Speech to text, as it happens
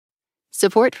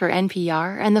Support for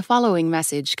NPR and the following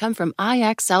message come from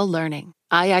IXL Learning.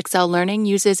 IXL Learning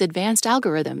uses advanced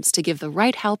algorithms to give the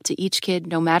right help to each kid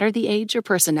no matter the age or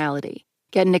personality.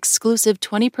 Get an exclusive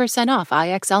 20% off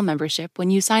IXL membership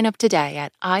when you sign up today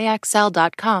at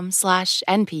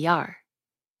IXL.com/NPR.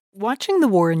 Watching the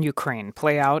war in Ukraine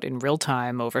play out in real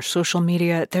time over social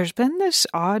media, there's been this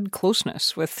odd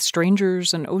closeness with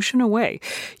strangers an ocean away.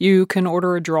 You can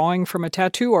order a drawing from a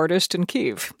tattoo artist in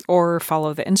Kyiv, or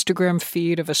follow the Instagram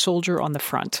feed of a soldier on the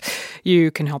front. You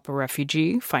can help a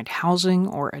refugee find housing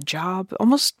or a job,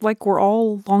 almost like we're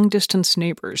all long-distance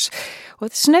neighbors. Well,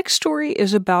 this next story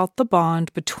is about the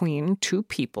bond between two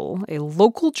people, a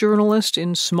local journalist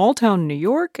in small-town New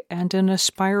York and an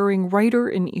aspiring writer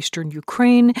in eastern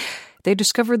Ukraine. They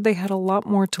discovered they had a lot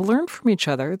more to learn from each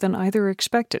other than either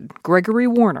expected. Gregory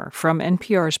Warner from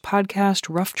NPR's podcast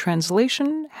Rough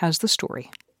Translation has the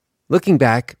story. Looking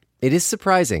back, it is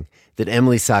surprising that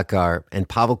Emily Sachar and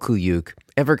Pavel Kuyuk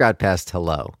ever got past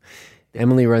hello.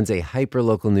 Emily runs a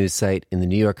hyper-local news site in the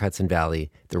New York Hudson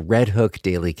Valley, the Red Hook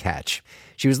Daily Catch.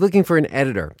 She was looking for an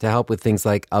editor to help with things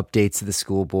like updates to the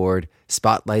school board,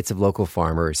 spotlights of local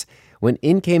farmers, when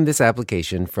in came this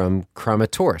application from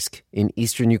Kramatorsk in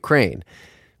eastern Ukraine.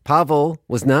 Pavel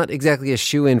was not exactly a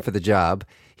shoo-in for the job.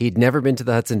 He'd never been to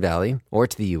the Hudson Valley or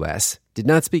to the U.S., did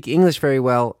not speak English very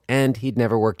well, and he'd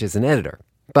never worked as an editor.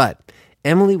 But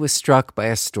Emily was struck by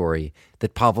a story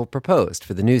that Pavel proposed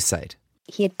for the news site.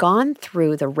 He had gone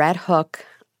through the Red Hook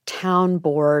Town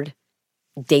Board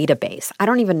database. I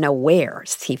don't even know where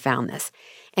he found this.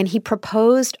 And he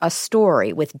proposed a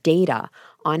story with data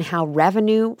on how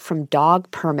revenue from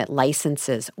dog permit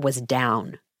licenses was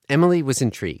down. Emily was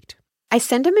intrigued. I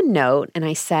sent him a note and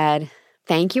I said,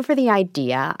 "Thank you for the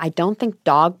idea. I don't think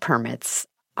dog permits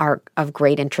are of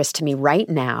great interest to me right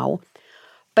now,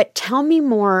 but tell me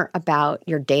more about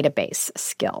your database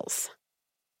skills."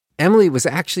 Emily was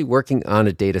actually working on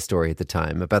a data story at the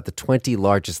time about the 20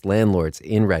 largest landlords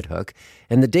in Red Hook,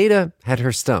 and the data had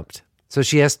her stumped. So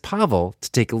she asked Pavel to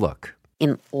take a look.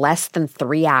 In less than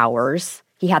 3 hours,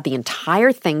 he had the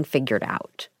entire thing figured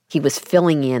out. He was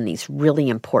filling in these really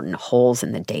important holes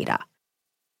in the data.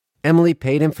 Emily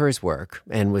paid him for his work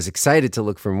and was excited to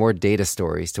look for more data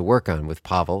stories to work on with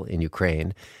Pavel in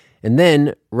Ukraine. And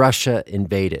then Russia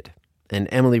invaded, and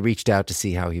Emily reached out to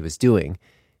see how he was doing.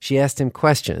 She asked him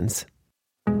questions.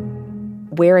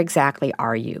 Where exactly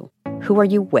are you? Who are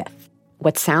you with?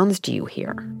 What sounds do you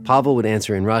hear? Pavel would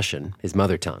answer in Russian, his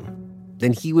mother tongue.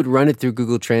 Then he would run it through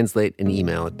Google Translate and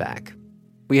email it back.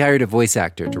 We hired a voice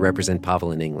actor to represent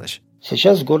Pavel in English.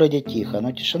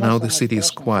 Now the city is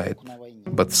quiet,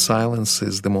 but silence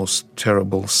is the most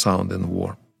terrible sound in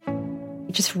war.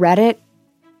 I just read it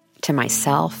to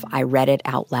myself. I read it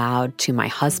out loud to my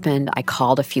husband. I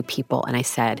called a few people and I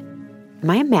said, "Am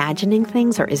I imagining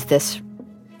things or is this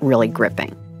really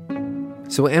gripping?"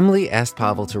 So Emily asked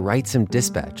Pavel to write some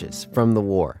dispatches from the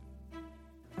war.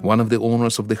 One of the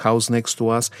owners of the house next to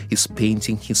us is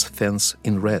painting his fence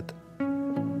in red.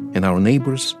 And our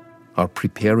neighbors are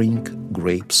preparing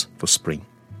grapes for spring.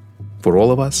 For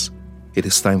all of us, it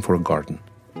is time for a garden.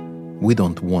 We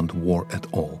don't want war at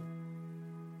all.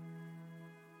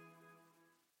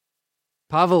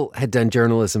 Pavel had done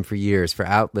journalism for years for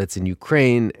outlets in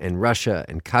Ukraine and Russia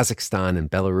and Kazakhstan and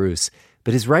Belarus,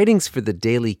 but his writings for the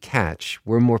Daily Catch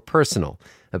were more personal,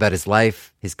 about his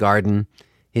life, his garden,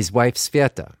 his wife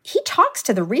Sveta. He talks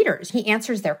to the readers. He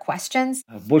answers their questions.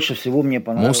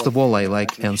 Most of all, I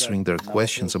like answering their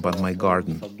questions about my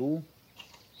garden.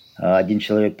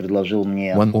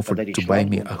 One offered to buy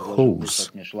me a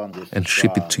hose and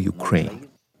ship it to Ukraine.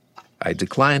 I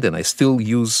declined and I still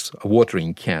use a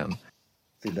watering can,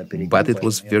 but it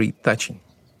was very touching.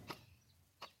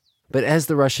 But as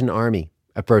the Russian army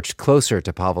approached closer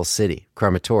to Pavel's city,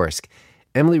 Kramatorsk,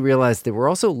 Emily realized there were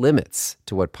also limits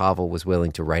to what Pavel was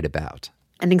willing to write about.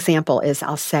 An example is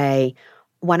I'll say,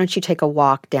 "Why don't you take a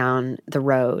walk down the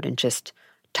road and just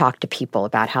talk to people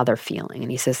about how they're feeling?"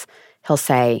 And he'll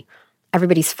say,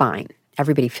 "Everybody's fine.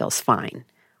 Everybody feels fine."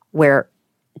 Where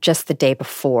just the day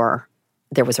before,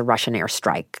 there was a Russian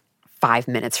airstrike 5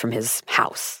 minutes from his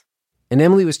house. And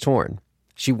Emily was torn.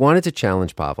 She wanted to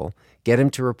challenge Pavel, get him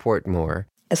to report more.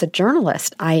 As a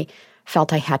journalist, I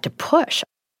felt I had to push.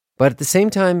 But at the same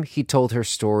time, he told her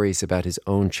stories about his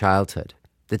own childhood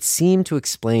that seemed to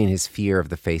explain his fear of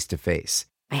the face-to-face.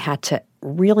 I had to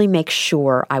really make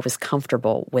sure I was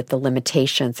comfortable with the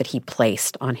limitations that he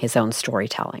placed on his own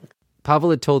storytelling.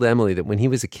 Pavel had told Emily that when he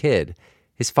was a kid,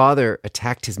 his father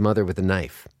attacked his mother with a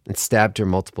knife and stabbed her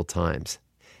multiple times.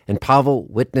 And Pavel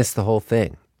witnessed the whole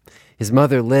thing. His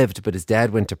mother lived, but his dad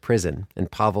went to prison,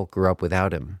 and Pavel grew up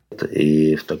without him.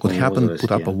 What happened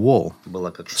put up a wall,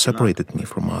 separated me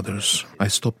from others. I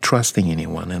stopped trusting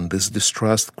anyone, and this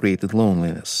distrust created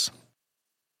loneliness.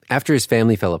 After his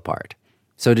family fell apart,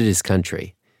 so did his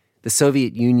country. The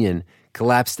Soviet Union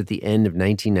collapsed at the end of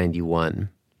 1991.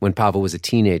 When Pavel was a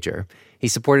teenager, he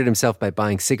supported himself by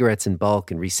buying cigarettes in bulk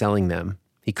and reselling them.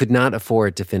 He could not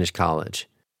afford to finish college.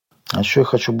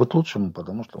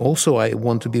 Also, I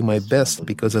want to be my best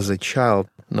because as a child,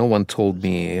 no one told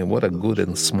me what a good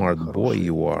and smart boy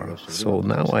you are. So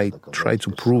now I try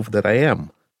to prove that I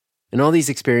am. And all these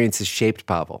experiences shaped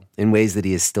Pavel in ways that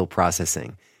he is still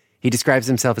processing. He describes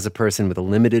himself as a person with a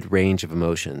limited range of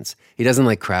emotions. He doesn't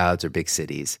like crowds or big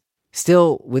cities.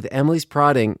 Still, with Emily's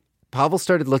prodding, Pavel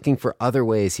started looking for other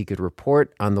ways he could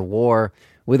report on the war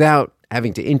without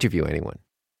having to interview anyone.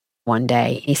 One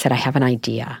day, he said, I have an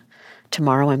idea.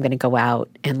 Tomorrow I'm going to go out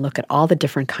and look at all the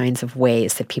different kinds of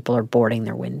ways that people are boarding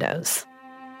their windows.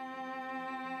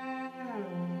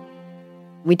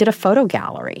 We did a photo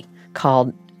gallery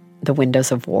called The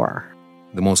Windows of War.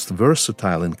 The most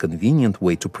versatile and convenient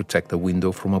way to protect a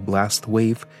window from a blast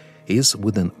wave is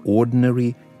with an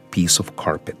ordinary piece of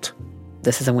carpet.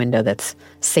 This is a window that's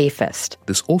safest.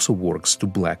 This also works to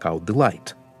black out the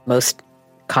light. Most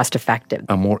cost-effective.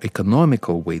 A more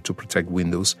economical way to protect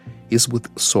windows is with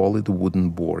solid wooden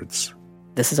boards.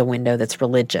 This is a window that's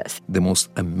religious. The most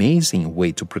amazing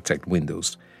way to protect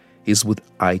windows is with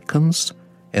icons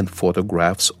and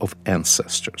photographs of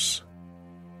ancestors.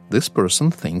 This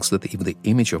person thinks that if the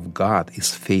image of God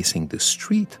is facing the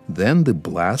street, then the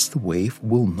blast wave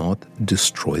will not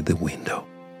destroy the window.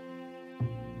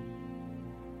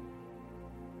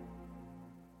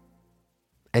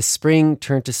 As spring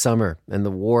turned to summer and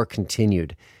the war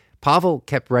continued, Pavel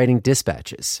kept writing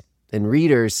dispatches, and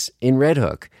readers in Red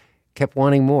Hook kept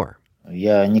wanting more. I would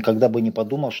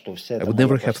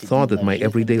never have thought that my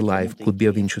everyday life could be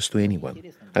of interest to anyone.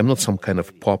 I'm not some kind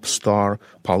of pop star,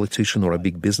 politician, or a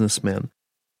big businessman.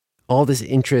 All this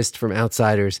interest from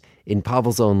outsiders in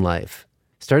Pavel's own life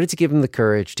started to give him the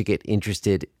courage to get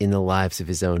interested in the lives of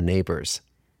his own neighbors,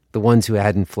 the ones who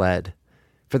hadn't fled.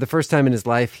 For the first time in his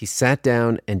life, he sat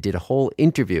down and did a whole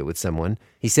interview with someone.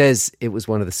 He says it was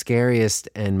one of the scariest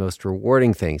and most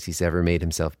rewarding things he's ever made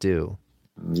himself do.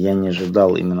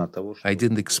 I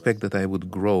didn't expect that I would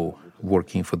grow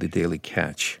working for the Daily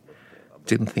Catch.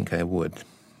 Didn't think I would.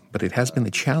 But it has been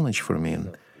a challenge for me,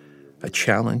 and a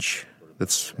challenge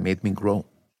that's made me grow.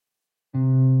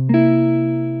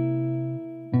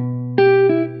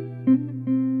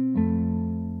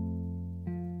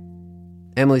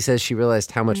 Emily says she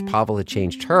realized how much Pavel had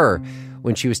changed her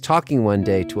when she was talking one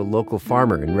day to a local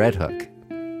farmer in Red Hook.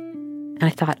 And I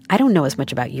thought, I don't know as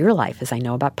much about your life as I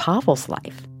know about Pavel's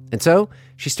life. And so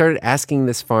she started asking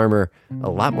this farmer a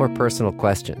lot more personal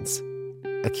questions.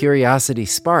 A curiosity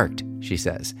sparked, she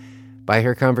says, by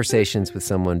her conversations with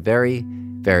someone very,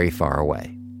 very far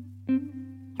away.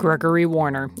 Gregory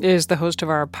Warner is the host of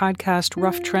our podcast,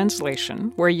 Rough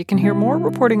Translation, where you can hear more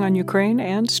reporting on Ukraine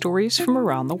and stories from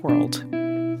around the world.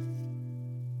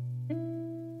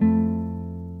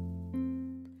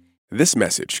 This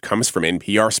message comes from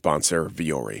NPR sponsor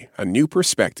Vuori, a new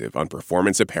perspective on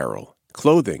performance apparel.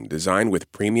 Clothing designed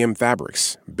with premium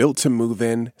fabrics, built to move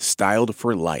in, styled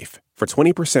for life. For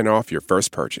 20% off your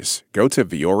first purchase, go to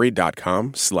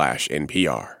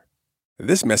vuori.com/NPR.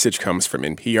 This message comes from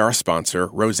NPR sponsor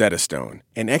Rosetta Stone,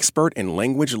 an expert in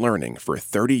language learning for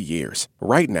 30 years.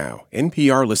 Right now,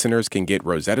 NPR listeners can get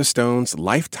Rosetta Stone's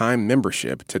lifetime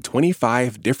membership to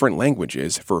 25 different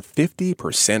languages for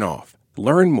 50% off.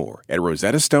 Learn more at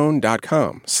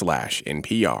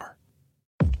rosettastone.com/NPR.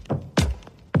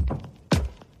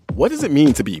 What does it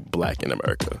mean to be Black in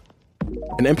America?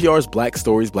 In NPR's Black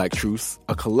Stories, Black Truths,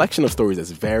 a collection of stories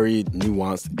as varied,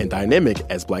 nuanced, and dynamic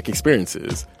as Black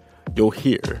experiences, you'll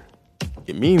hear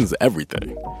it means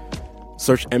everything.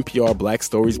 Search NPR Black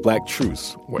Stories, Black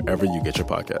Truths wherever you get your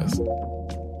podcasts.